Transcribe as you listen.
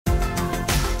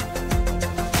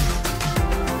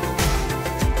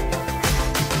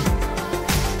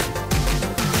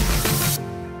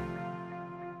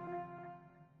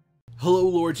Hello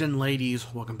lords and ladies,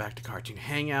 welcome back to Cartoon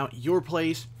Hangout, your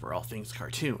place for all things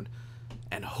cartoon.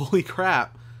 And holy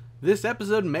crap, this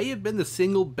episode may have been the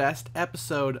single best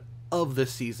episode of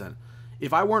this season.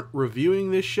 If I weren't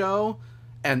reviewing this show,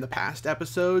 and the past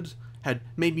episodes had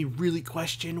made me really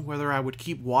question whether I would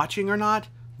keep watching or not,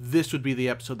 this would be the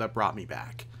episode that brought me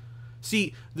back.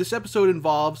 See, this episode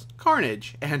involves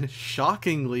Carnage, and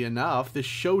shockingly enough, this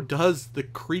show does the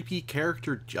creepy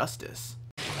character justice.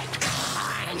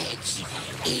 Carnage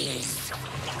is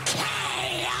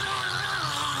chaos!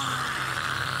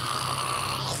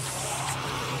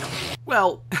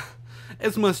 Well,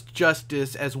 as much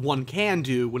justice as one can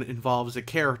do when it involves a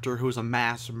character who is a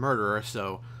mass murderer,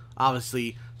 so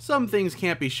obviously some things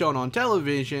can't be shown on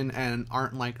television and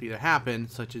aren't likely to happen,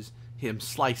 such as him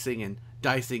slicing and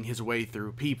dicing his way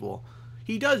through people.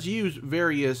 He does use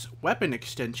various weapon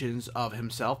extensions of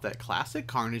himself that classic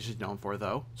Carnage is known for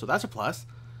though, so that's a plus.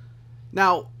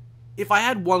 Now, if I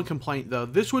had one complaint though,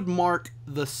 this would mark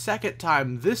the second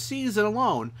time this season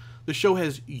alone the show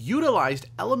has utilized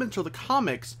elements of the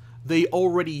comics they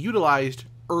already utilized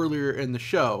earlier in the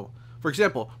show. For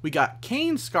example, we got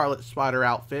Kane's Scarlet Spider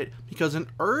outfit because an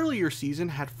earlier season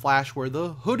had Flash wear the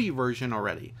hoodie version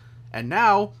already. And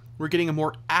now, we're getting a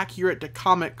more accurate to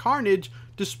comic Carnage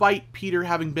despite Peter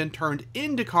having been turned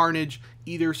into Carnage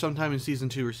either sometime in Season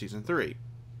 2 or Season 3.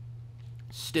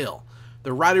 Still,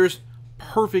 the writers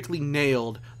perfectly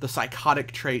nailed the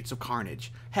psychotic traits of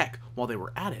Carnage. Heck, while they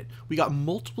were at it, we got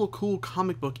multiple cool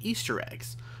comic book Easter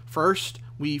eggs. First,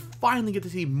 we finally get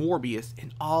to see Morbius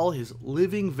in all his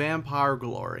living vampire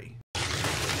glory.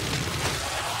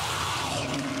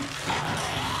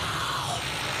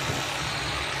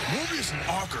 Morbius and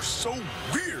Ock are so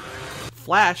weird!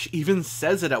 Flash even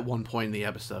says it at one point in the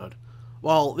episode.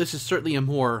 While this is certainly a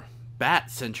more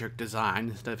bat-centric design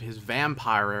instead of his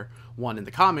vampire one in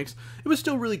the comics, it was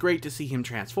still really great to see him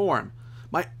transform.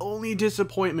 My only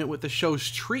disappointment with the show's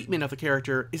treatment of the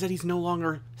character is that he's no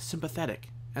longer sympathetic,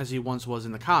 as he once was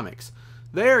in the comics.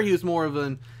 There, he was more of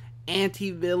an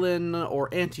anti-villain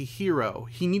or anti-hero.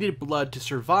 He needed blood to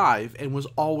survive and was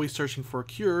always searching for a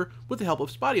cure with the help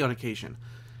of Spidey on occasion.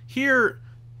 Here,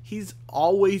 he's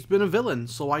always been a villain,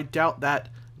 so I doubt that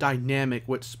dynamic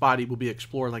with Spidey will be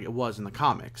explored like it was in the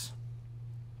comics.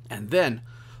 And then,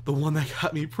 the one that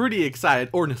got me pretty excited,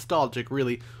 or nostalgic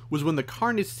really, was when the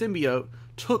Carnage symbiote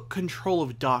took control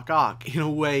of Doc Ock in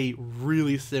a way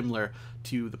really similar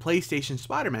to the PlayStation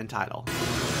Spider-Man title.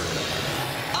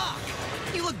 Ock,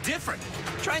 you look different.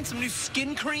 Trying some new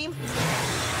skin cream?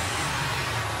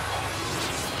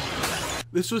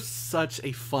 This was such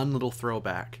a fun little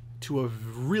throwback to a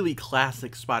really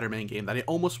classic Spider-Man game that I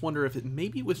almost wonder if it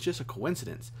maybe was just a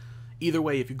coincidence. Either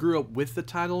way, if you grew up with the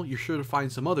title, you're sure to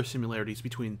find some other similarities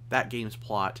between that game's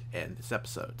plot and this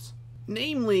episode's.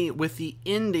 Namely, with the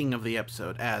ending of the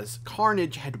episode, as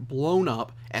Carnage had blown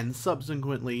up and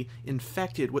subsequently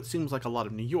infected what seems like a lot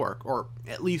of New York, or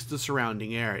at least the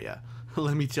surrounding area.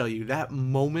 Let me tell you, that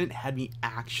moment had me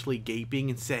actually gaping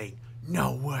and saying,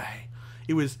 "No way!"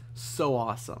 It was so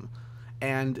awesome.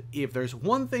 And if there's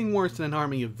one thing worse than an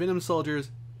army of Venom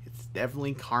soldiers, it's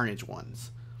definitely Carnage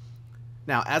ones.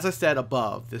 Now, as I said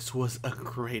above, this was a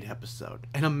great episode.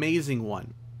 An amazing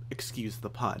one. Excuse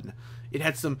the pun. It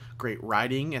had some great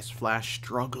writing as Flash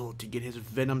struggled to get his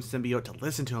Venom symbiote to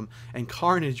listen to him, and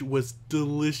Carnage was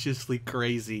deliciously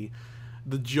crazy.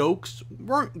 The jokes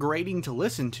weren't grating to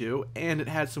listen to, and it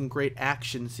had some great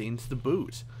action scenes to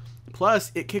boot.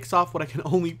 Plus, it kicks off what I can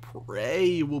only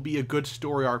pray will be a good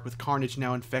story arc with Carnage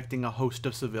now infecting a host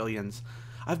of civilians.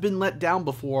 I've been let down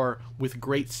before with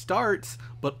great starts,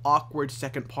 but awkward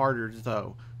second parters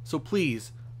though. So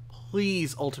please,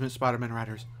 please, Ultimate Spider-Man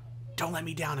writers, don't let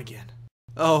me down again.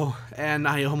 Oh, and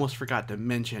I almost forgot to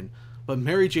mention, but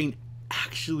Mary Jane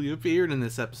actually appeared in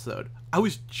this episode. I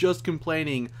was just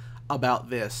complaining about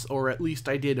this, or at least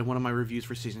I did in one of my reviews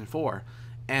for Season 4.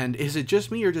 And is it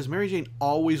just me, or does Mary Jane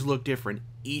always look different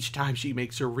each time she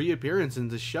makes her reappearance in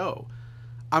this show?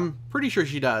 I'm pretty sure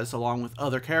she does, along with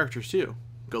other characters too.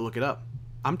 Go look it up.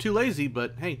 I'm too lazy,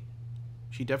 but hey,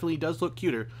 she definitely does look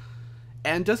cuter.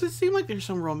 And does it seem like there's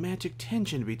some romantic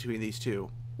tension between these two?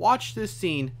 Watch this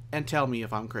scene and tell me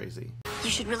if I'm crazy. You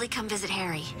should really come visit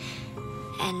Harry.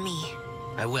 And me.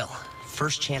 I will.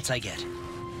 First chance I get.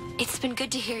 It's been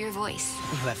good to hear your voice.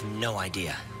 You have no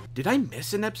idea. Did I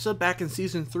miss an episode back in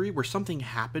Season 3 where something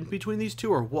happened between these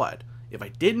two, or what? If I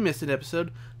did miss an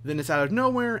episode, then it's out of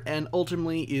nowhere and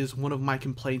ultimately is one of my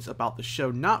complaints about the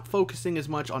show not focusing as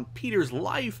much on Peter's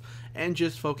life and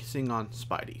just focusing on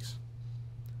Spidey's.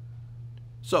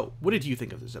 So, what did you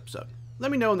think of this episode?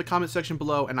 Let me know in the comment section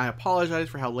below, and I apologize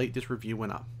for how late this review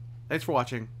went up. Thanks for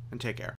watching, and take care.